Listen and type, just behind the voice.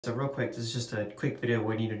So real quick, this is just a quick video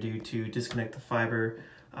what you need to do to disconnect the fiber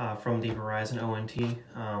from the Verizon ONT.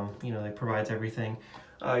 You know, it provides everything.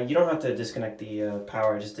 You don't have to disconnect the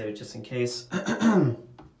power, I just did it just in case.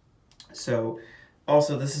 So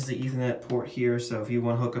also this is the Ethernet port here, so if you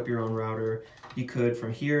want to hook up your own router, you could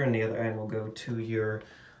from here, and the other end will go to your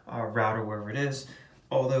router wherever it is.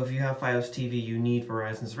 Although if you have FiOS TV, you need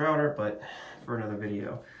Verizon's router, but for another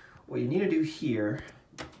video. What you need to do here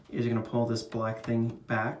is you're going to pull this black thing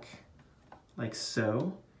back like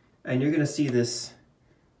so, and you're going to see this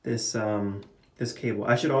cable.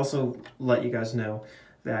 I should also let you guys know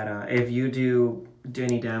that if you do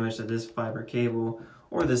any damage to this fiber cable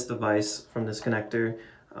or this device from this connector,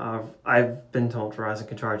 I've been told Verizon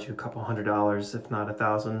can charge you a couple $100s, if not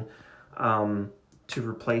 $1,000, to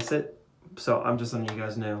replace it. So I'm just letting you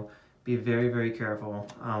guys know, be very, very careful.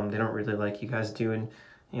 They don't really like you guys doing,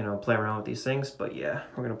 you know, play around with these things. But yeah,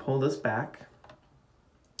 we're gonna pull this back,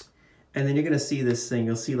 and then you're gonna see this thing.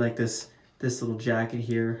 You'll see like this little jacket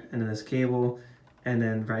here, and then this cable, and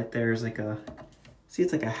then right there is like a, see,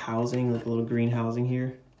 it's like a housing, like a little green housing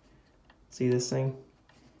here. See this thing?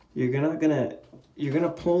 You're gonna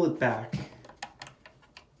pull it back.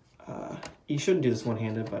 You shouldn't do this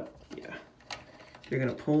one-handed, but yeah, you're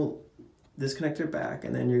gonna pull this connector back,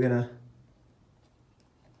 and then you're gonna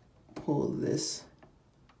pull this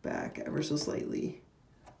back ever so slightly.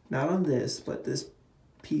 Not on this, but this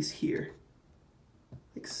piece here,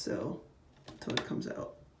 like so, until it comes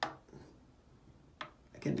out.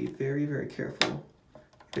 Again, be very, very careful.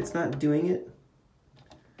 If it's not doing it,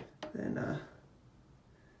 then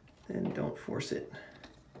don't force it.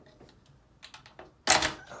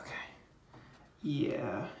 Okay.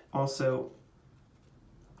 Yeah. Also,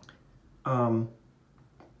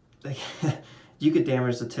 you could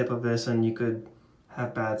damage the tip of this, and you could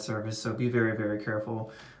have bad service. So be very, very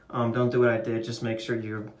careful. Don't do what I did. Just make sure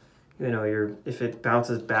if it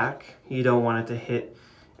bounces back, you don't want it to hit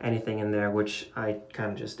anything in there, which I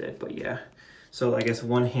kind of just did. But yeah. So I guess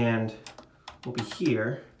one hand will be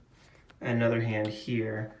here, and another hand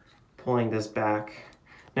here, pulling this back.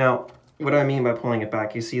 Now, what I mean by pulling it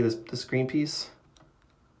back, you see the screen piece?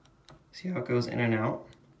 See how it goes in and out?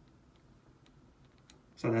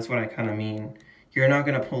 So that's what I kind of mean. You're not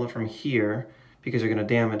going to pull it from here because you're going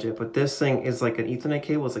to damage it, but this thing is like an Ethernet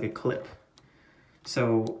cable. It's like a clip.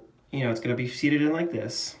 So, you know, it's going to be seated in like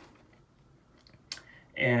this,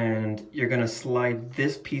 and you're going to slide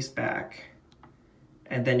this piece back,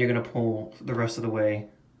 and then you're going to pull the rest of the way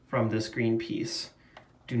from this green piece.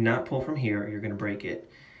 Do not pull from here, or you're going to break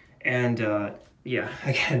it. And yeah,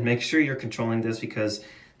 again, make sure you're controlling this, because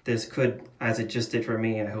this could, as it just did for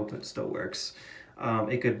me, I hope it still works,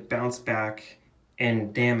 it could bounce back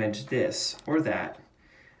and damage this or that.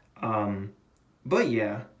 But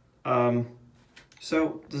yeah,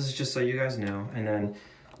 so this is just so you guys know. And then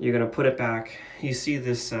you're gonna put it back. You see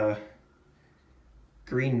this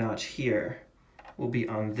green notch here will be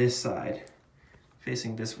on this side,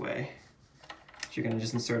 facing this way. So you're gonna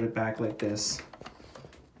just insert it back like this.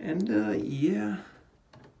 And yeah,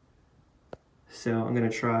 so I'm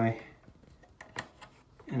gonna try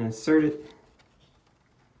and insert it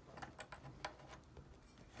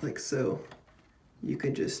like so. You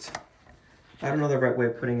could just, I don't know the right way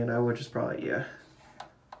of putting it. I would just probably, yeah,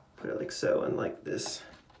 put it like so and like this.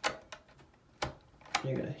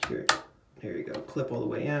 You're gonna hear it. There you go. Clip all the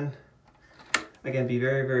way in. Again, be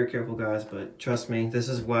very, very careful, guys, but trust me, this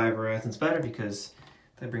is why Verizon's better, because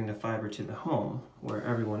they bring the fiber to the home, where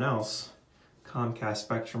everyone else, Comcast,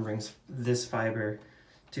 Spectrum, brings this fiber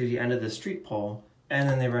to the end of the street pole, and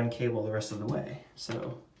then they run cable the rest of the way.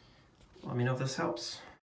 So let me know if this helps.